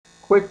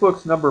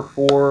QuickBooks number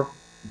 4,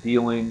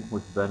 dealing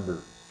with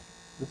vendors.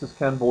 This is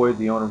Ken Boyd,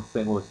 the owner of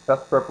St. Louis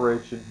Test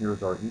Preparation.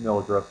 Here's our email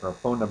address and our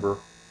phone number,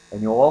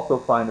 and you'll also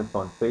find us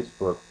on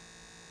Facebook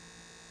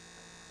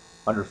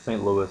under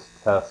St. Louis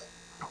Test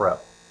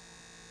Prep.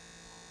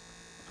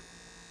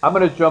 I'm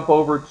going to jump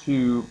over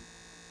to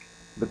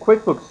the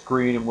QuickBooks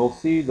screen, and we'll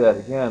see that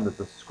again that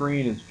the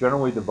screen is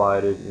generally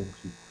divided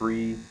into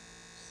 3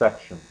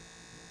 sections: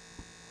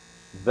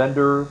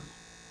 vendors,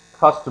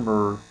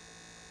 customers,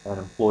 and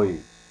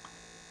employees.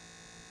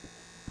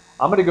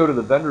 I'm going to go to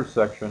the vendor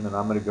section, and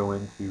I'm going to go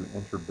into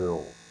enter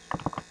bills.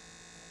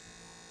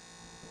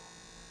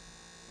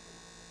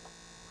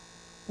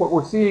 What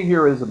we're seeing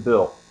here is a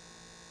bill.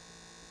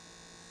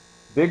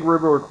 Big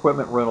River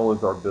Equipment Rental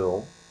is our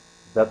bill.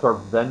 That's our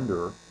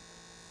vendor.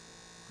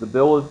 The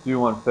bill is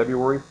due on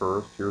February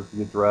 1st. Here's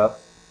the address.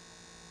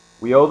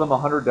 We owe them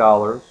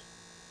 $100.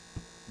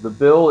 The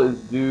bill is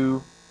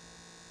due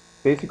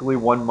basically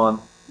 1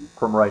 month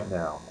from right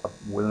now,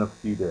 within a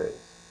few days.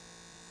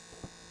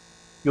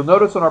 You'll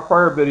notice in our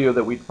prior video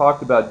that we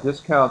talked about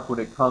discounts when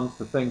it comes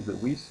to things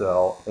that we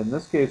sell. In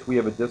this case, we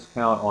have a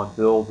discount on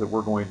bills that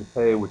we're going to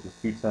pay, which is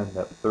 $210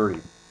 net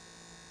 30.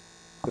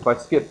 If I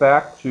skip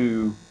back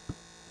to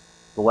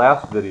the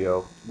last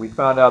video, we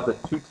found out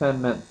that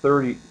 $210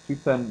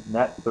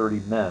 net 30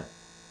 meant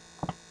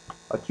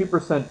a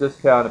 2%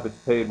 discount if it's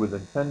paid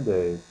within 10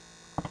 days.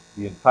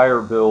 The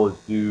entire bill is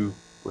due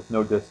with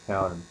no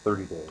discount in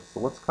 30 days. So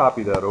let's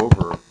copy that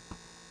over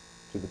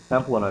to the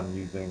template I'm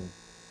using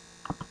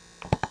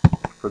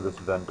for this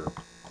vendor.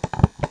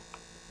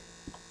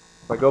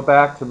 If I go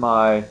back to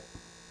my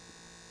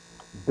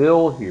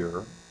bill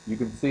here, you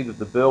can see that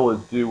the bill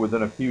is due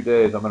within a few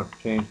days. I'm going to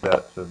change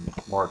that to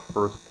March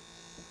 1st.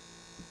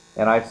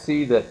 And I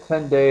see that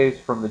 10 days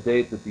from the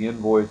date that the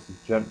invoice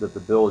that the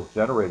bill is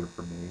generated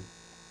for me,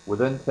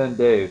 within 10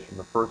 days from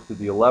the 1st to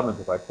the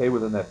 11th, if I pay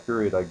within that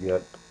period, I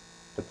get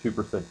a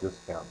 2%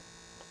 discount.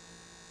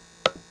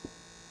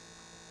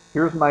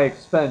 Here's my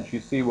expense. You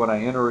see when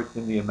I enter it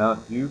in the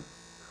amount due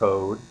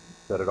code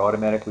that it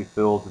automatically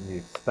fills in the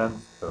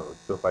expense code.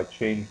 So if I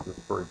change this,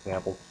 for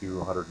example, to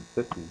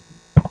 150,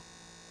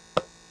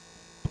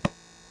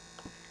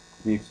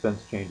 the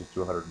expense changes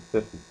to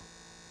 150.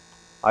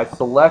 I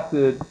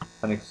selected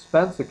an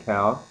expense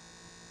account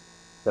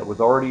that was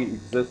already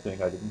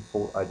existing. I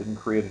didn't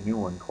create a new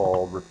one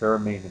called repair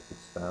and maintenance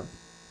expense.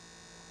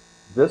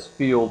 This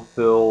field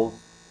fills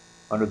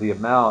under the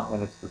amount,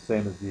 and it's the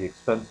same as the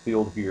expense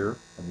field here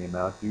and the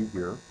amount due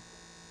here.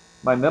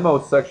 My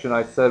memo section,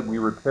 I said we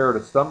repaired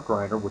a stump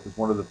grinder, which is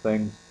one of the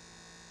things,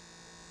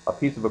 a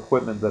piece of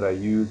equipment that I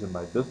use in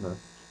my business.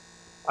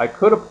 I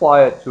could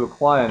apply it to a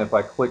client if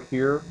I click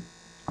here,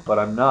 but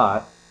I'm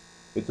not.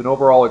 It's an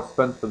overall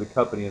expense for the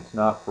company. It's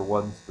not for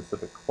one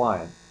specific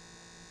client.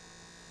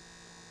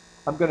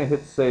 I'm going to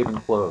hit save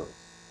and close.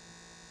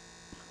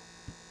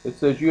 It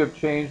says you have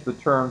changed the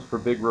terms for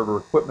Big River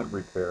Equipment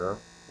Repair.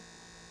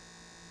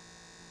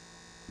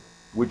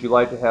 Would you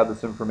like to have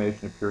this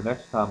information appear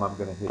next time? I'm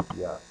going to hit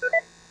yes.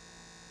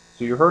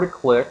 So you heard a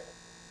click,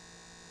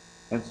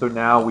 and so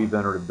now we've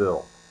entered a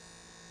bill.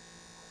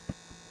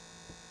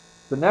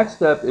 The next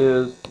step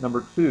is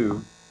number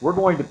 2. We're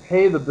going to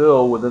pay the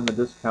bill within the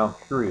discount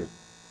period.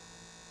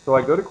 So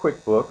I go to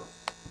QuickBooks.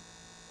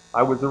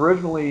 I was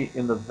originally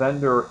in the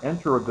vendor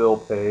enter a bill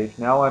page.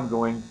 Now I'm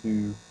going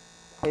to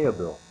pay a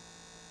bill.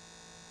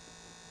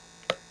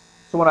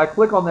 So when I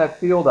click on that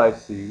field, I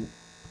see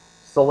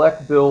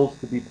select bills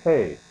to be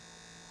paid.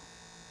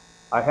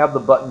 I have the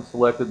button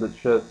selected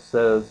that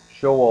says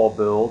show all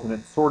bills, and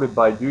it's sorted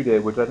by due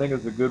date, which I think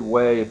is a good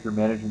way if you're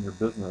managing your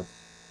business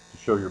to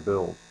show your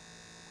bills.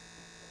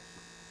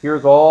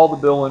 Here's all the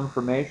bill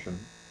information.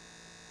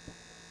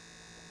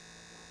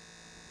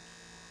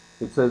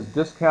 It says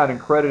discount and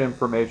credit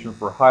information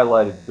for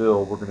highlighted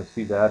bill. We're going to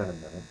see that in a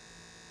minute.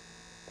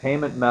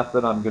 Payment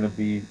method, I'm going to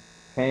be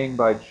paying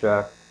by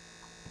check.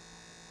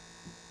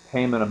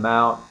 Payment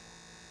amount.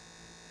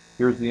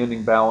 Here's the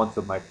ending balance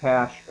of my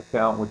cash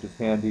account, which is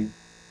handy.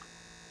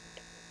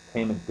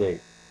 Payment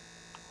date.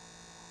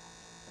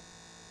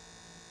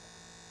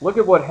 Look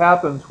at what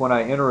happens when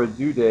I enter a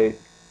due date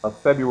of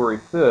February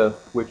 5th,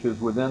 which is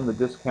within the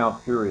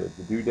discount period.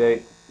 The due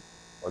date,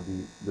 or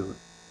the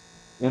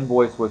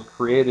invoice was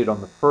created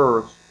on the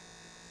 1st.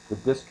 The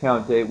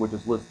discount date, which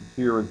is listed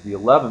here, is the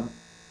 11th.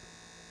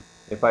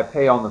 If I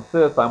pay on the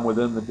 5th, I'm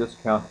within the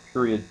discount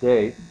period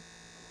date.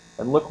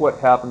 And look what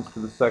happens to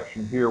the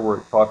section here where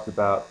it talks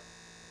about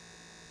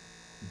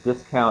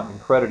discount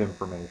and credit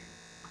information.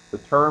 The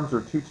terms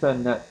are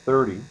 $210 net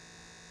 30.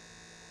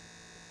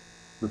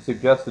 The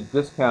suggested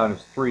discount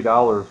is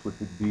 $3, which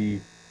would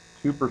be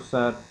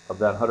 2% of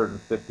that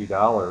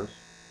 $150.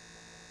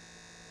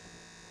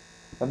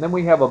 And then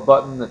we have a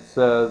button that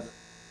says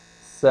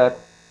set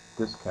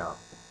discount.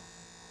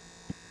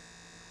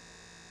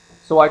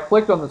 So I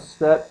clicked on the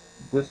set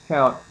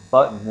discount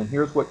button, and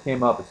here's what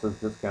came up. It says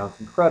discounts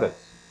and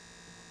credits.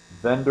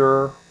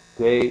 Vendor,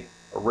 date,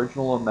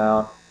 original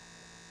amount,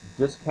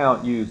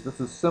 discount used. This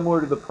is similar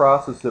to the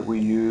process that we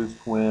used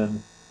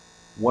when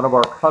one of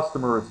our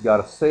customers got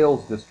a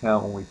sales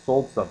discount when we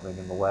sold something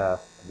in the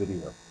last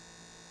video.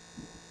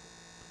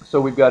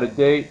 So we've got a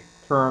date,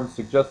 term,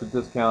 suggested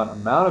discount,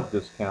 amount of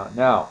discount.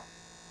 Now,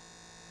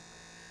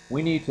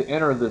 we need to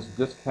enter this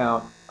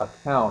discount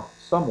account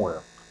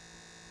somewhere.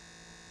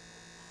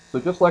 So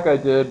just like I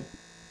did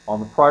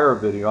on the prior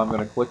video, I'm going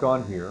to click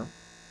on here.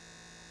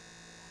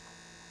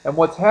 And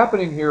what's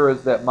happening here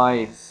is that my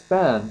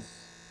expense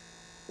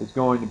is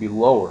going to be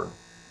lowered.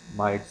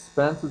 My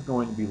expense is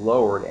going to be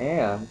lowered,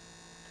 and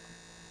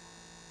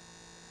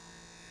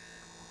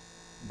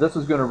this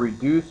is going to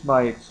reduce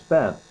my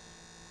expense.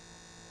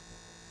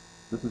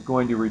 This is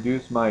going to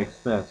reduce my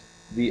expense.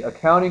 The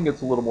accounting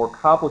gets a little more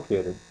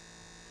complicated,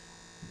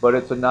 but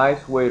it's a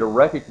nice way to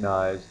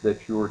recognize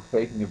that you're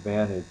taking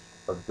advantage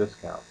of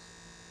discounts.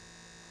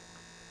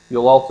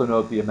 You'll also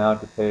note the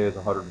amount to pay is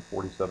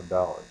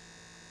 $147.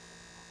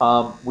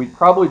 We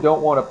probably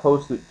don't want to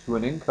post it to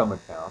an income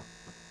account.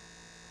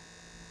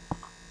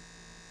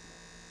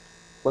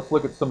 Let's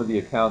look at some of the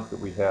accounts that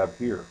we have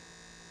here.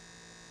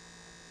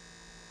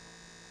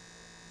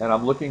 And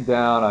I'm looking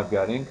down, I've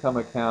got income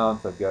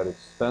accounts, I've got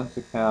expense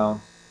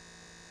accounts.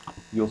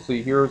 You'll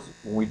see here's,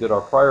 when we did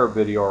our prior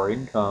video, our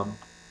income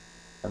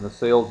and the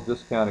sales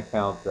discount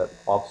account that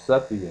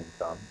offset the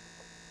income.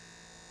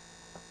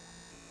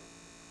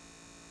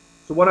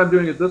 So what I'm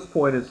doing at this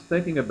point is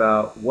thinking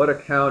about what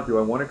account do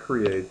I want to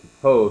create to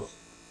post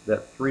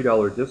that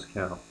 $3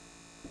 discount.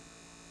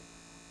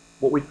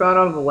 What we found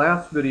out in the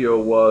last video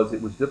was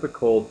it was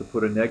difficult to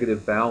put a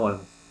negative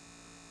balance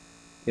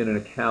in an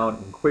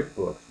account in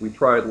Quickbooks. We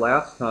tried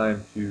last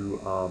time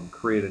to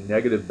create a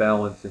negative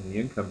balance in the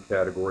income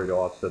category to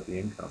offset the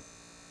income.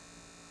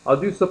 I'll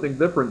do something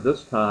different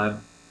this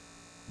time.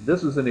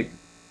 This is an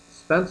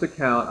expense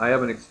account. I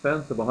have an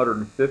expense of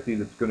 $150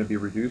 that's going to be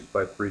reduced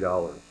by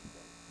 $3.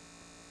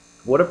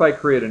 What if I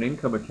create an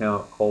income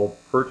account called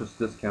Purchase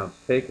Discounts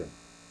Taken?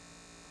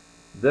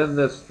 Then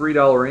this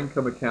 $3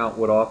 income account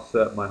would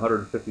offset my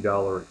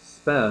 $150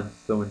 expense,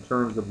 so in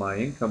terms of my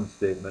income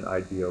statement,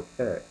 I'd be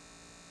okay.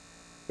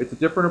 It's a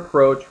different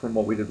approach from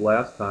what we did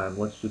last time.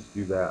 Let's just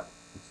do that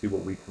and see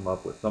what we come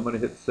up with. So I'm going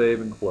to hit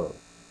Save and Close.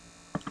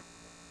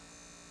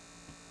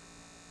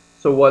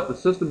 So what the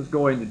system is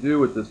going to do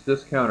with this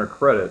discount or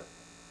credit,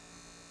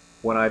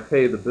 when I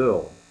pay the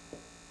bill,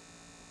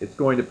 it's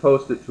going to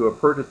post it to a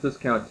Purchase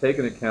Discount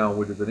Taken account,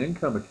 which is an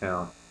income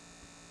account,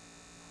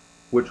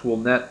 which will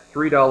net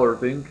 $3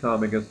 of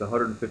income against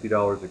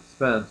 $150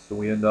 expense, so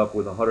we end up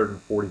with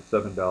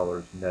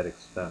 $147 net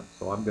expense.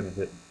 So I'm going to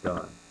hit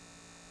Done.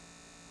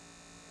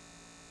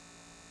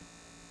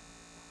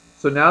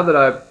 So now that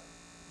I've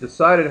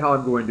decided how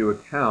I'm going to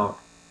account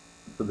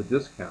for the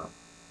discount,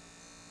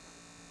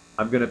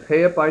 I'm going to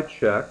pay it by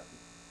check.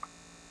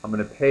 I'm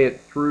going to pay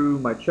it through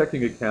my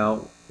checking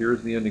account.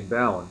 Here's the ending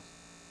balance.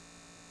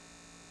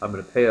 I'm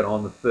going to pay it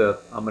on the 5th.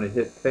 I'm going to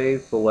hit Pay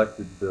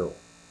Selected Bill.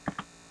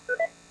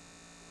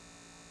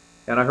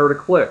 And I heard a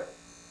click.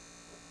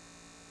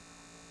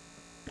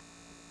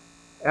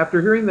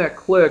 After hearing that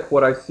click,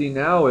 what I see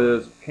now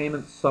is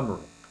Payment Summary.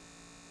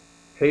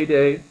 Pay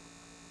date,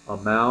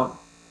 amount,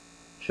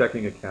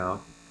 checking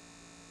account,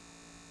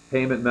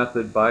 payment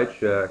method by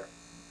check,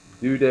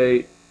 due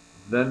date,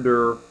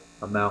 vendor,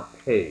 amount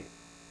paid.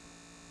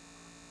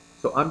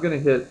 So I'm going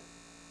to hit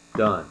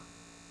Done.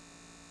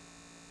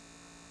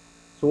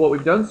 So what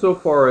we've done so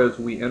far is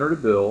we entered a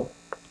bill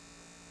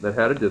that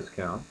had a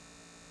discount.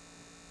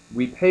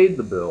 We paid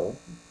the bill.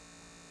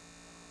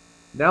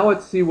 Now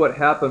let's see what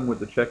happened with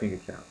the checking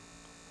account.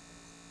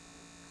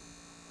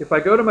 If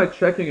I go to my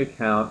checking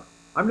account,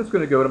 I'm just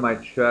going to go to my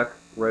check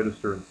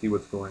register and see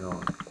what's going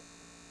on.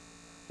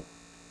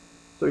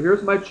 So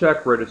here's my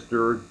check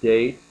register,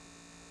 date,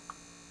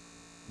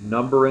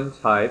 number and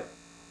type.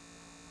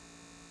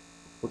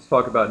 Let's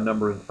talk about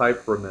number and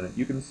type for a minute.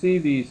 You can see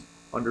these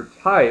under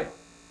type.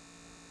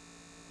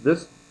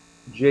 This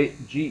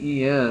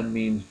GEN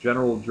means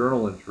General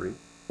Journal Entry,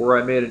 where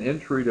I made an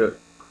entry to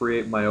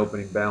create my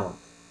opening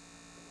balance.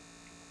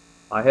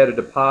 I had a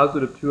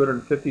deposit of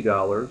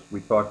 $250.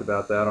 We talked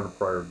about that on a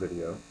prior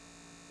video.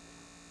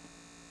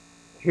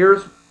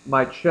 Here's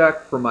my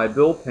check for my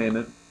bill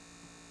payment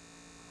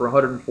for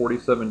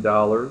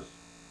 $147.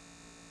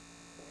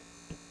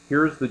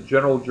 Here's the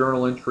General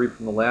Journal entry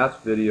from the last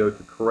video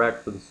to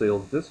correct for the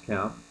sales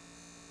discount.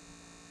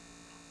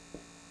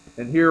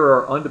 And here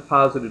are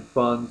undeposited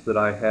funds that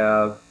I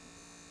have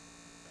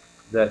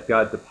that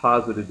got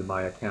deposited to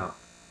my account.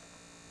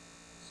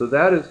 So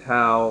that is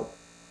how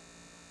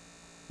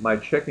my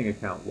checking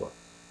account looks.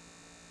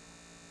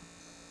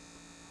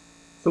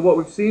 So what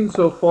we've seen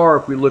so far,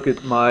 if we look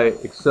at my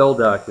Excel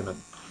document,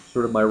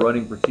 sort of my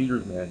running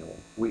procedures manual,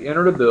 we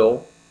entered a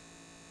bill.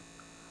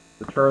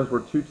 The terms were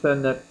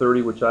 210 net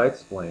 30, which I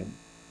explained.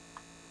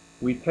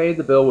 We paid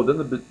the bill within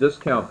the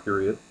discount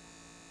period.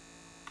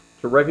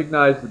 To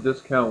recognize the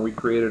discount, we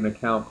created an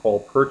account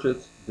called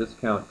Purchase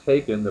Discount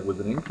Taken that was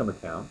an income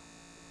account.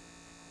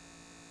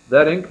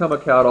 That income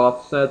account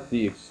offset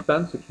the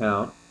expense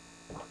account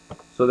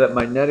so that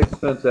my net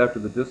expense after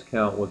the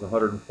discount was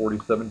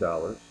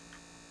 $147.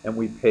 and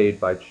we paid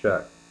by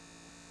check.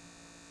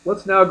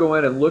 Let's now go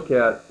in and look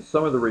at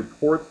some of the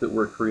reports that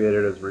were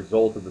created as a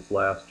result of this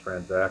last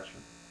transaction.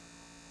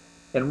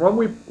 And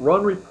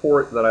run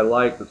report that I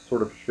like that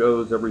sort of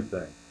shows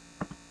everything.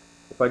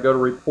 If I go to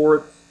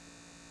Reports,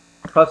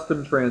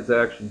 Custom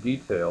Transaction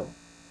Detail,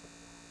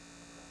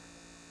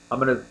 I'm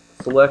going to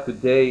select a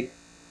date,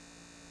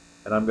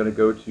 and I'm going to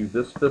go to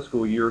this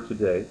fiscal year to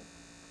date,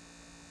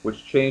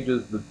 which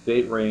changes the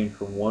date range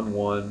from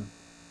 1/1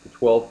 to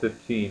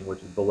 12/15,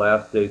 which is the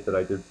last date that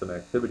I did some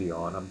activity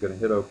on. I'm going to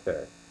hit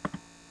OK.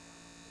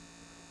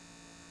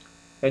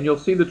 And you'll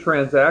see the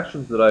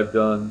transactions that I've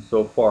done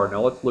so far.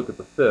 Now let's look at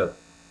the 5th.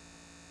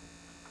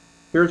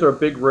 Here's our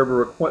Big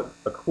River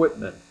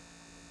equipment.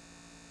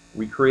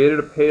 We created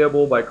a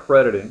payable by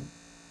crediting,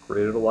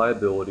 created a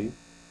liability,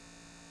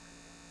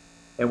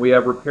 and we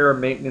have repair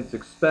and maintenance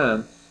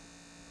expense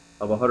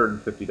of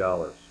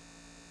 $150.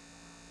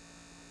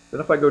 Then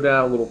if I go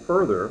down a little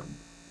further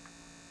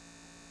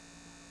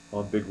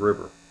on Big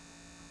River,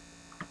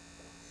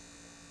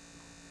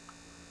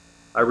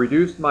 I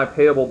reduced my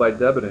payable by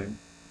debiting,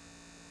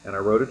 and I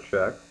wrote a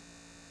check.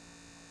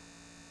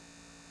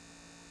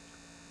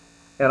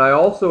 And I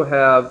also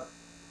have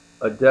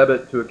a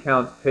debit to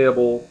accounts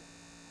payable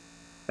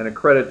and a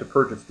credit to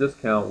purchase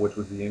discount, which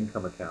was the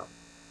income account.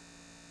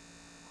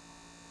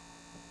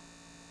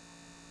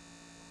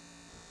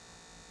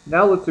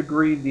 Now let's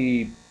agree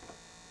the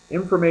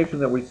information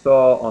that we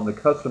saw on the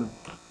custom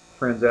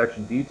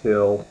transaction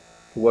detail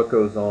to what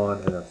goes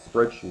on in a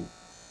spreadsheet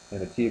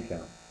in a T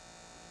account.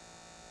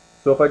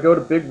 So if I go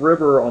to Big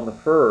River on the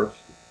 1st,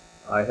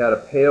 I had a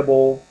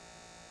payable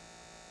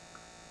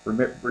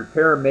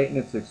repair and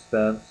maintenance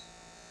expense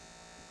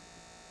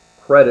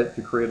credit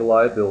to create a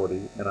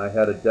liability, and I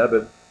had a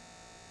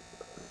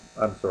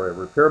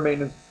repair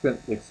maintenance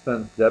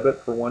expense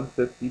debit for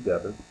 $150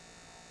 debit,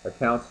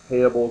 accounts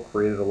payable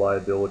created a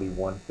liability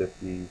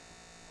 $150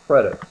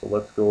 credit. So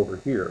let's go over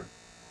here.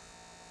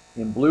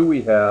 In blue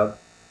we have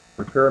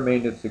repair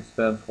maintenance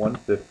expense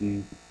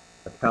 $150,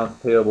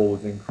 accounts payable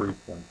was increased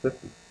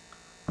 $150.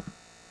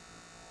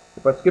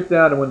 If I skip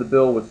down to when the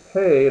bill was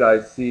paid,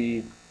 I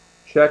see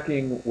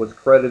checking was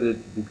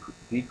credited to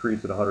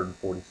decrease at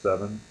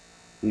 $147.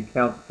 The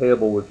accounts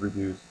payable was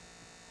reduced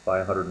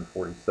by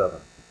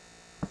 $147.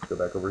 Let's go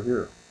back over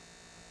here.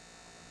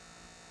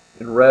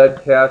 In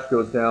red, cash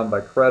goes down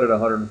by credit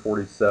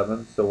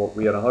 $147, so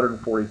we had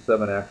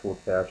 $147 actual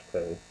cash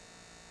paid.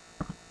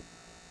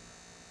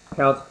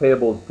 Accounts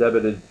payable is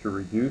debited to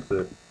reduce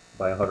it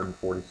by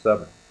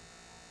 $147.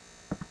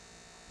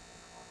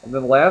 And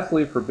then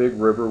lastly, for Big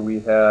River, we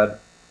had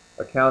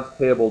accounts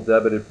payable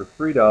debited for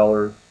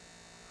 $3,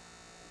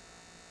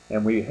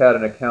 and we had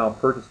an account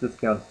purchase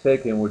discounts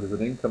taken, which is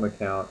an income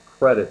account,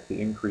 credit to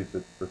increase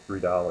it for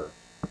 $3.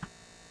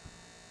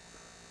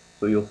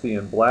 So you'll see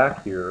in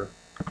black here,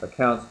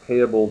 accounts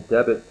payable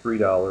debit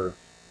 $3,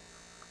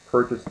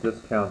 purchase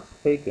discounts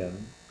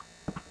taken,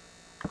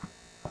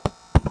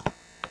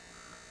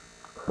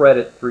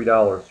 credit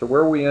 $3. So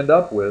where we end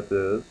up with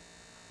is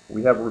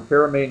we have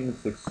repair and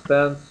maintenance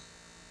expense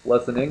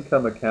less an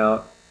income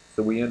account,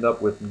 so we end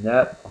up with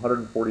net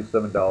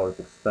 $147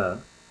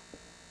 expense.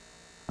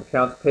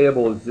 Accounts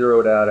payable is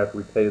zeroed out after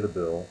we pay the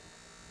bill,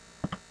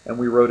 and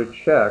we wrote a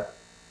check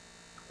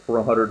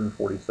for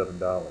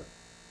 $147.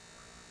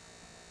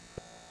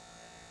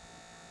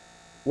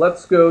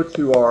 Let's go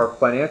to our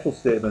financial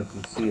statements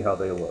and see how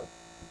they look.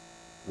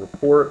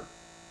 Report,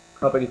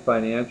 company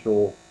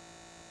financial.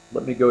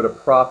 Let me go to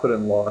profit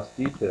and loss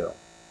detail.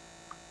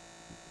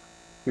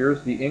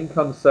 Here's the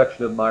income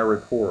section of my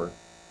report,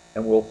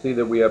 and we'll see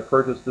that we have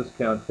purchase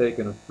discount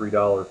taken of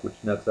 $3, which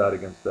nets out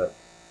against that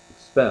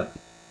expense.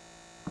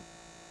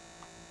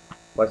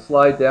 If I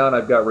slide down,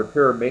 I've got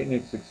repair and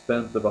maintenance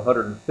expense of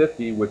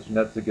 $150, which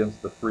nets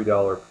against the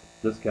 $3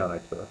 discount I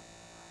took.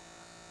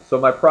 So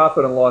my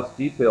profit and loss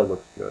detail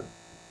looks good.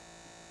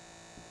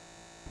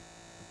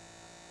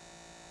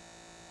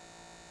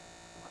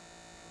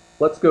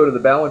 Let's go to the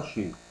balance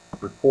sheet.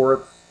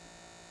 Reports,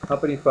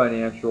 company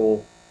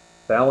financial,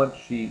 balance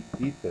sheet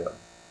detail.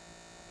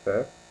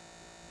 Okay.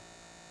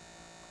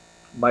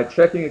 My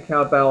checking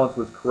account balance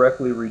was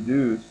correctly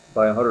reduced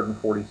by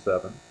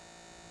 $147.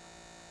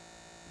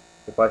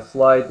 If I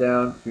slide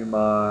down to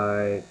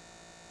my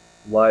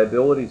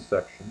liability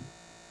section,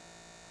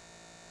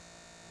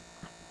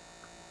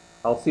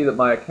 I'll see that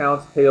my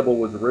accounts payable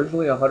was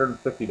originally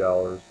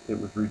 $150. It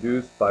was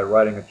reduced by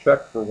writing a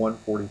check for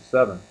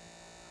 $147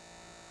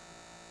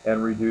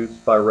 and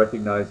reduced by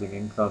recognizing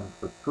income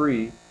for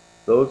 $3.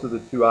 Those are the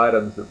two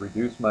items that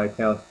reduce my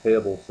accounts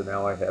payable, so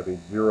now I have a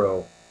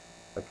zero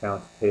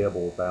accounts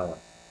payable balance.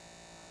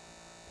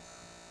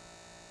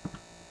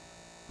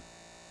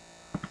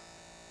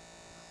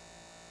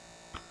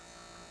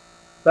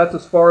 That's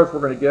as far as we're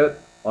going to get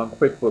on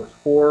QuickBooks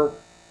 4.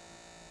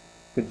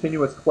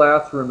 Continuous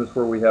Classroom is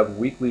where we have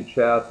weekly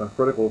chats on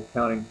critical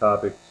accounting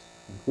topics,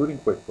 including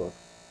QuickBooks.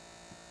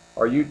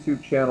 Our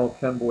YouTube channel,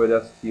 Ken Boyd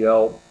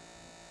STL,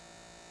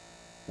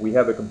 we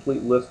have a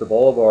complete list of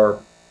all of our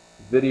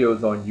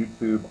videos on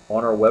YouTube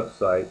on our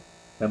website.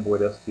 Ken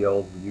Boyd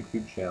STL is the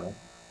YouTube channel.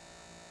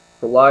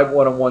 For live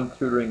one-on-one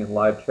tutoring and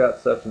live chat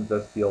sessions,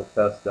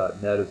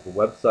 stltest.net is the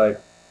website.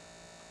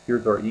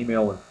 Here's our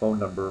email and phone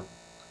number.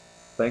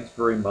 Thanks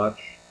very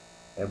much,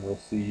 and we'll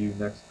see you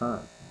next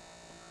time.